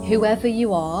Whoever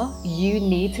you are, you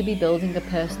need to be building a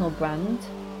personal brand.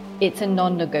 It's a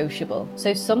non-negotiable.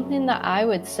 So something that I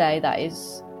would say that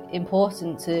is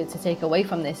important to take away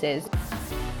from this is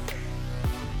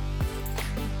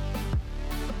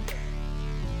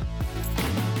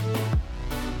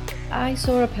I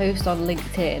saw a post on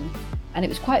LinkedIn, and it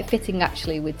was quite fitting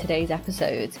actually with today's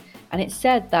episode. And it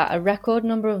said that a record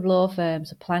number of law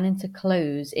firms are planning to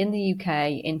close in the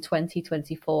UK in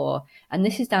 2024. And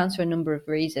this is down to a number of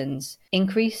reasons: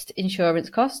 increased insurance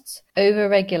costs,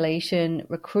 over-regulation,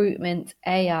 recruitment,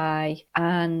 AI,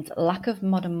 and lack of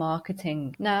modern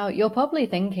marketing. Now, you're probably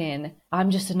thinking, I'm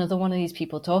just another one of these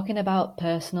people talking about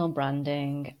personal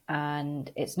branding and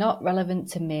it's not relevant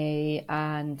to me,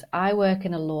 and I work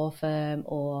in a law firm,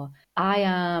 or I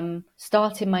am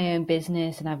starting my own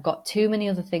business and I've got too many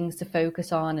other things to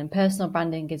focus on and personal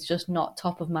branding is just not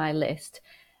top of my list.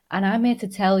 And I'm here to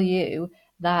tell you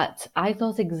that I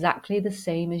thought exactly the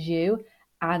same as you,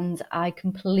 and I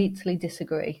completely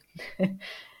disagree.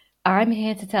 I'm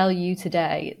here to tell you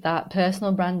today that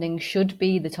personal branding should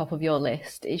be the top of your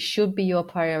list. It should be your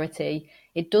priority.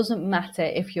 It doesn't matter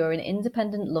if you're an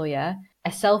independent lawyer,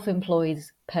 a self-employed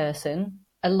person,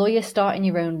 a lawyer starting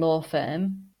your own law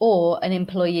firm, or an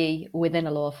employee within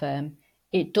a law firm.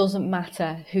 It doesn't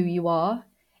matter who you are.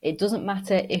 It doesn't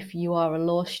matter if you are a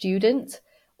law student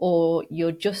or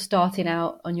you're just starting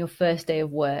out on your first day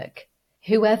of work.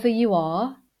 Whoever you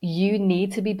are, you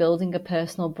need to be building a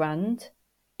personal brand.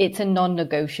 It's a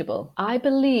non-negotiable. I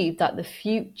believe that the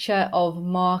future of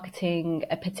marketing,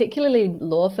 particularly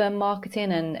law firm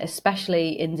marketing and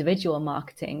especially individual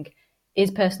marketing, is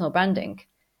personal branding.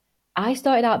 I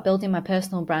started out building my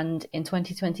personal brand in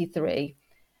 2023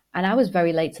 and I was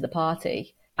very late to the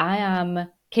party. I am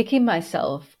kicking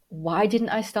myself. Why didn't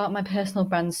I start my personal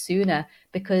brand sooner?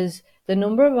 Because the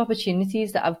number of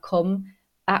opportunities that have come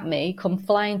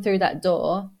flying through that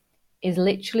door is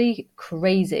literally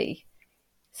crazy.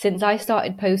 Since I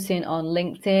started posting on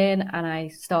LinkedIn and I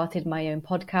started my own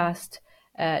podcast,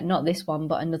 not this one,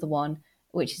 but another one,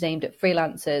 which is aimed at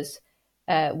freelancers,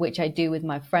 which I do with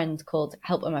my friend called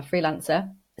Help I'm a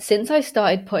Freelancer. Since I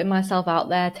started putting myself out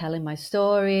there, telling my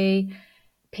story,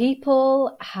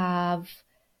 people have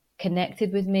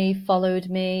connected with me, followed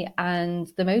me,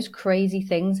 and the most crazy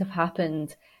things have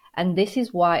happened. And this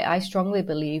is why I strongly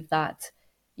believe that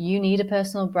you need a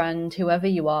personal brand, whoever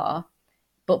you are,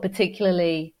 but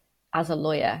particularly as a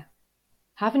lawyer.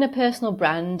 Having a personal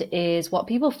brand is what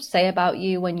people say about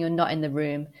you when you're not in the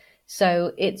room.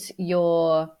 So it's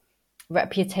your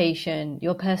reputation,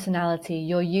 your personality,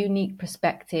 your unique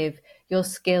perspective, your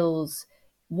skills,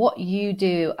 what you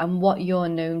do and what you're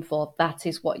known for. That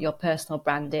is what your personal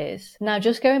brand is. Now,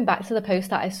 just going back to the post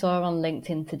that I saw on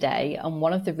LinkedIn today, and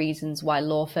one of the reasons why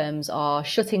law firms are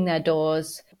shutting their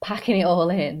doors, packing it all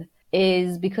in,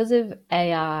 is because of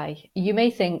AI. You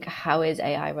may think, how is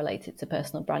AI related to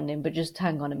personal branding? But just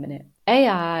hang on a minute.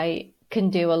 AI can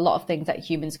do a lot of things that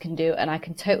humans can do, and I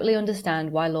can totally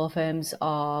understand why law firms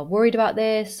are worried about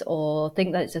this or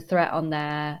think that it's a threat on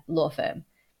their law firm.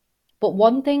 But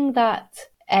one thing that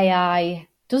AI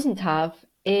doesn't have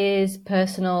is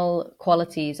personal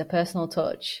qualities, a personal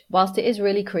touch. Whilst it is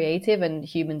really creative and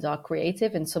humans are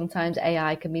creative, and sometimes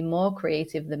AI can be more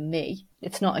creative than me,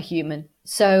 it's not a human.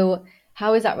 So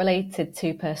how is that related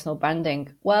to personal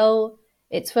branding? Well,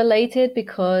 it's related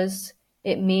because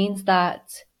it means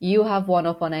that you have one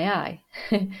up on AI.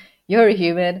 You're a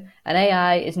human and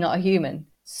AI is not a human.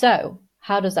 So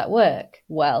how does that work?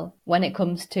 Well, when it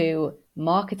comes to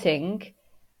marketing,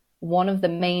 one of the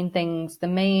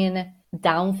main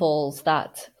downfalls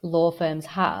that law firms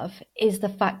have is the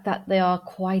fact that they are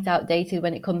quite outdated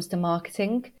when it comes to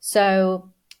marketing.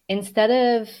 So instead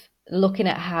of looking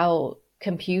at how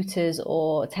computers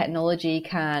or technology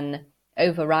can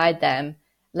override them,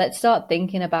 let's start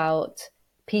thinking about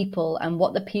people and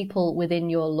what the people within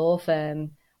your law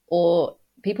firm or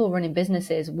people running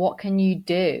businesses, what can you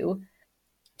do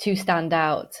to stand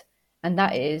out? And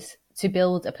that is to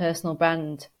build a personal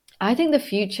brand. I think the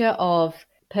future of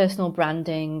personal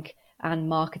branding and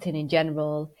marketing in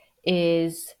general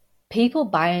is people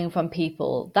buying from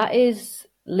people. That is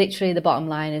literally the bottom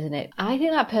line, isn't it? I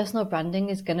think that personal branding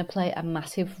is going to play a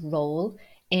massive role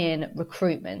in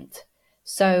recruitment.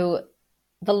 So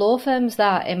the law firms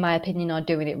that, in my opinion, are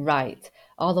doing it right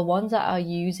are the ones that are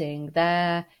using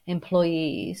their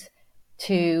employees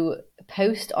to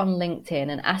post on LinkedIn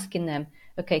and asking them,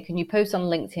 okay, can you post on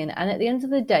LinkedIn? And at the end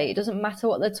of the day, it doesn't matter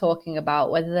what they're talking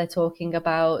about, whether they're talking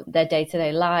about their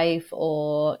day-to-day life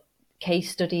or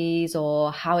case studies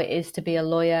or how it is to be a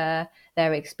lawyer,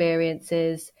 their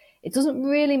experiences. It doesn't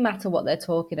really matter what they're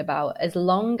talking about as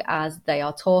long as they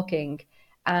are talking,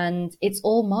 and it's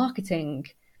all marketing.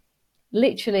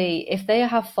 Literally, if they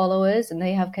have followers and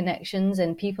they have connections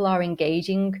and people are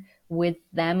engaging with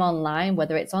them online,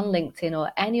 whether it's on LinkedIn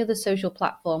or any other social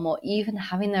platform or even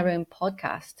having their own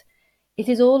podcast, it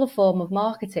is all a form of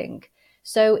marketing.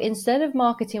 So instead of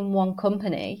marketing one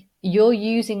company, you're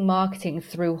using marketing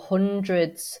through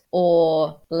hundreds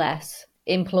or less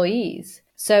employees.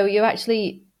 So you're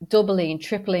actually doubling,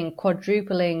 tripling,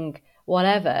 quadrupling,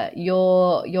 whatever,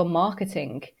 your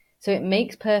marketing. So it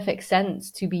makes perfect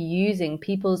sense to be using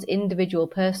people's individual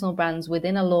personal brands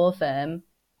within a law firm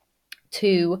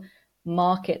to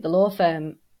market the law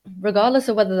firm, regardless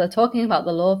of whether they're talking about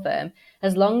the law firm,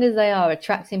 as long as they are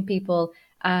attracting people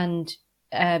and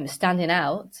standing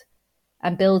out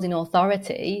and building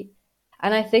authority.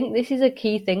 And I think this is a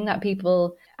key thing that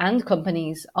people and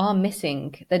companies are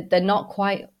missing. They're not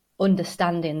quite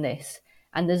understanding this.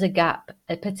 And there's a gap,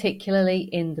 particularly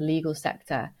in the legal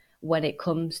sector, when it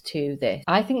comes to this.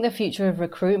 I think the future of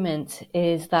recruitment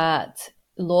is that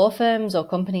law firms or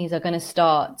companies are going to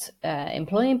start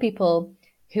employing people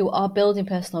who are building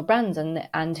personal brands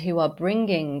and who are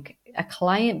bringing a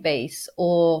client base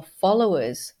or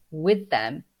followers with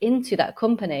them into that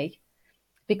company,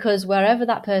 because wherever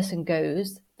that person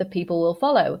goes, the people will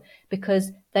follow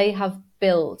because they have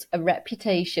built a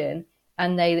reputation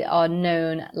and they are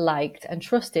known, liked, and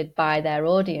trusted by their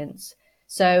audience.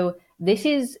 So this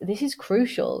is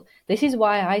crucial. This is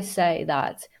why I say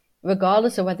that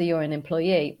regardless of whether you're an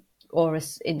employee or an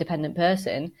independent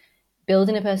person,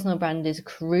 building a personal brand is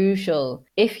crucial.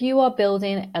 If you are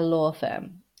building a law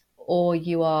firm or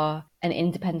you are an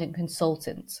independent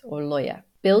consultant or lawyer,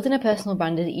 building a personal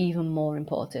brand is even more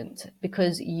important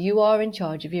because you are in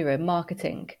charge of your own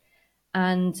marketing.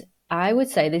 And I would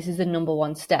say this is the number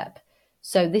one step.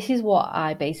 So this is what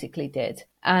I basically did.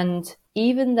 And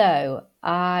even though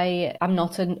I am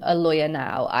not a lawyer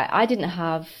now, I didn't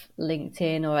have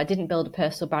LinkedIn or I didn't build a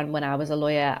personal brand when I was a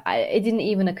lawyer. It didn't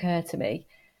even occur to me.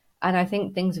 And I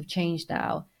think things have changed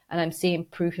now. And I'm seeing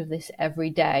proof of this every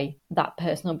day, that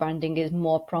personal branding is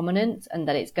more prominent and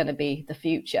that it's going to be the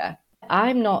future.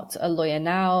 I'm not a lawyer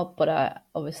now, but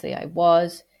obviously I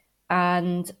was.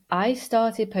 And I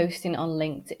started posting on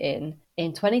LinkedIn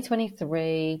in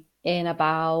 2023 in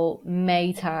about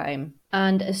May time.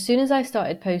 And as soon as I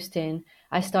started posting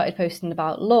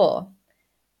about law.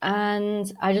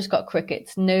 And I just got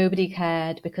crickets. Nobody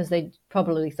cared because they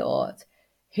probably thought,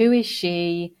 who is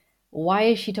she? Why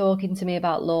is she talking to me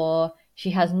about law?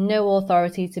 She has no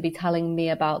authority to be telling me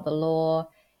about the law.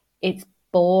 It's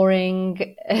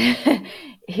boring.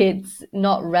 It's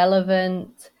not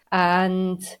relevant.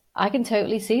 And I can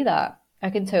totally see that. I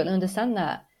can totally understand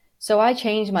that. So I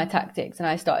changed my tactics and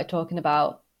I started talking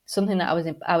about something that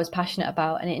I was passionate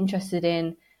about and interested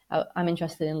in. I'm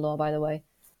interested in law, by the way,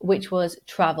 which was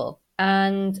travel.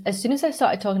 And as soon as I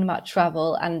started talking about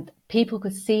travel and people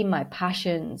could see my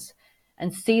passions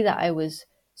and see that I was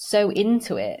so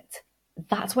into it,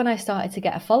 that's when I started to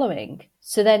get a following.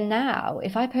 So then now,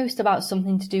 if I post about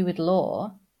something to do with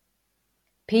law,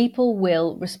 people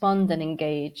will respond and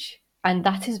engage. And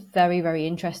that is very, very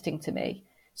interesting to me.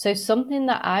 So something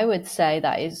that I would say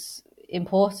that is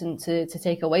important to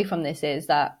take away from this is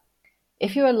that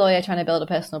if you're a lawyer trying to build a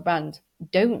personal brand,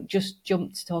 don't just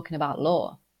jump to talking about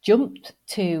law. Jump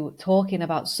to talking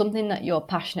about something that you're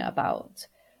passionate about,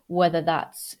 whether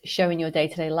that's showing your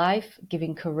day-to-day life,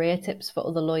 giving career tips for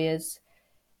other lawyers,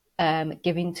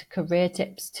 giving career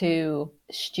tips to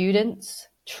students,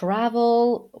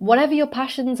 travel, whatever your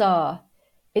passions are.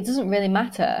 It doesn't really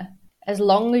matter. As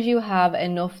long as you have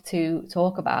enough to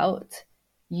talk about,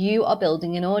 you are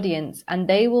building an audience and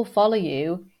they will follow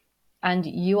you and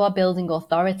you are building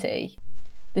authority.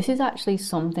 This is actually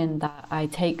something that I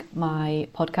take my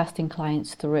podcasting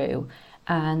clients through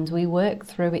and we work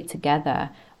through it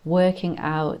together, working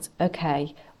out,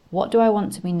 okay, what do I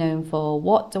want to be known for?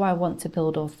 What do I want to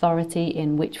build authority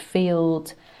in which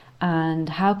field? And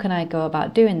how can I go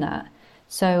about doing that?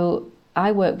 So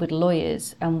I work with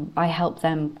lawyers and I help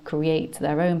them create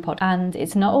their own podcast. And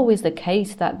it's not always the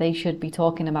case that they should be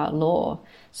talking about law.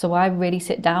 So I really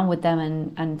sit down with them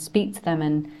and speak to them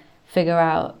and figure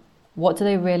out what do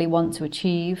they really want to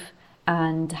achieve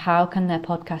and how can their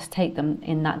podcast take them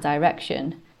in that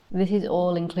direction. This is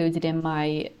all included in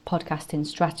my podcasting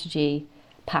strategy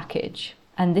package.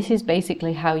 And this is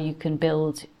basically how you can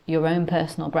build your own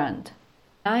personal brand.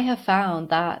 I have found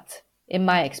that in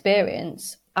my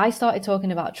experience, I started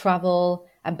talking about travel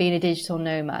and being a digital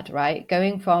nomad, right?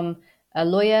 Going from a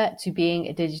lawyer to being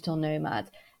a digital nomad.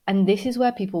 And this is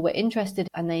where people were interested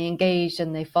and they engaged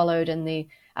and they followed and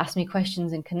asked me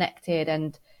questions and connected,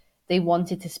 and they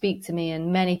wanted to speak to me.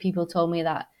 And many people told me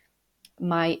that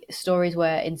my stories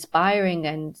were inspiring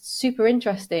and super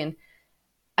interesting.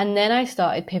 And then I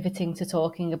started pivoting to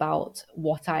talking about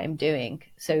what I am doing.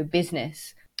 So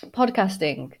business,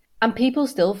 podcasting, and people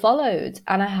still followed,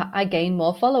 and I gained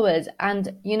more followers.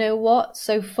 And you know what's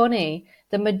so funny?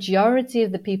 The majority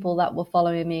of the people that were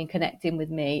following me and connecting with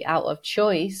me out of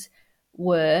choice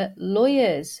were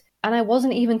lawyers. And I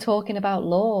wasn't even talking about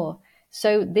law.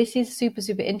 So this is super,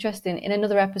 super interesting. In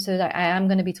another episode, I am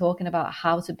going to be talking about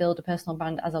how to build a personal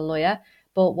brand as a lawyer.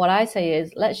 But what I say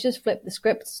is, let's just flip the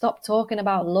script. Stop talking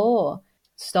about law.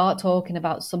 Start talking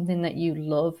about something that you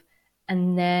love,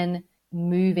 and then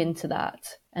move into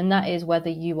that. And that is whether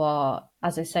you are,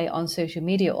 as I say, on social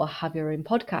media or have your own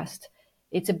podcast.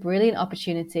 It's a brilliant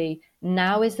opportunity.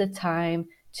 Now is the time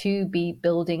to be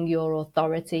building your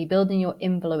authority, building your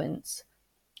influence.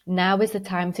 Now is the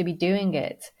time to be doing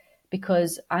it,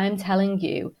 because I'm telling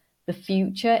you, the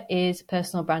future is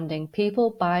personal branding.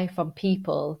 People buy from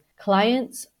people.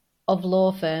 Clients of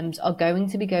law firms are going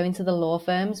to be going to the law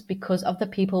firms because of the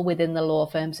people within the law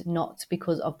firms, not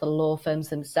because of the law firms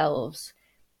themselves.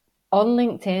 On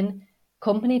LinkedIn,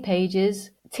 company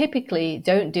pages typically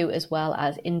don't do as well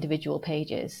as individual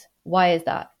pages. Why is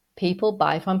that? People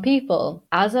buy from people.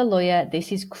 As a lawyer,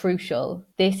 this is crucial.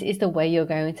 This is the way you're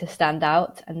going to stand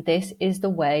out, and this is the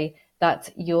way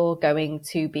that you're going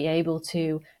to be able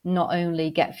to not only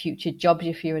get future jobs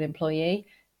if you're an employee,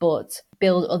 but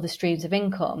build other streams of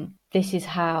income. This is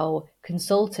how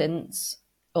consultants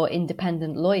or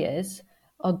independent lawyers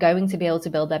are going to be able to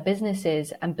build their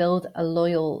businesses and build a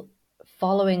loyal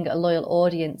following, a loyal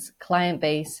audience, client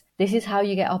base. This is how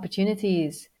you get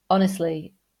opportunities.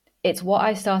 Honestly, it's what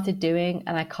I started doing,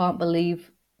 and I can't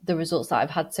believe the results that I've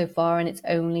had so far, and it's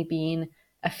only been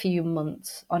a few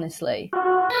months, honestly.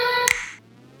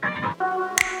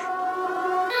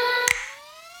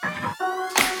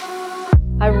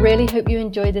 I really hope you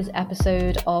enjoyed this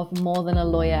episode of More Than a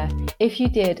Lawyer. If you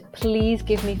did, please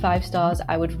give me 5 stars.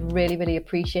 I would really, really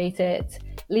appreciate it.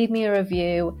 Leave me a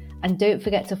review, and don't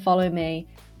forget to follow me.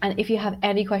 And if you have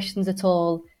any questions at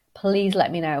all, please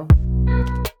let me know.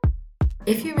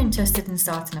 If you're interested in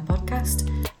starting a podcast,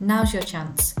 now's your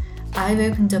chance. I've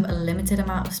opened up a limited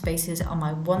amount of spaces on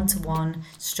my one-to-one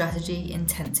strategy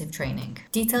intensive training.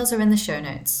 Details are in the show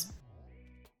notes.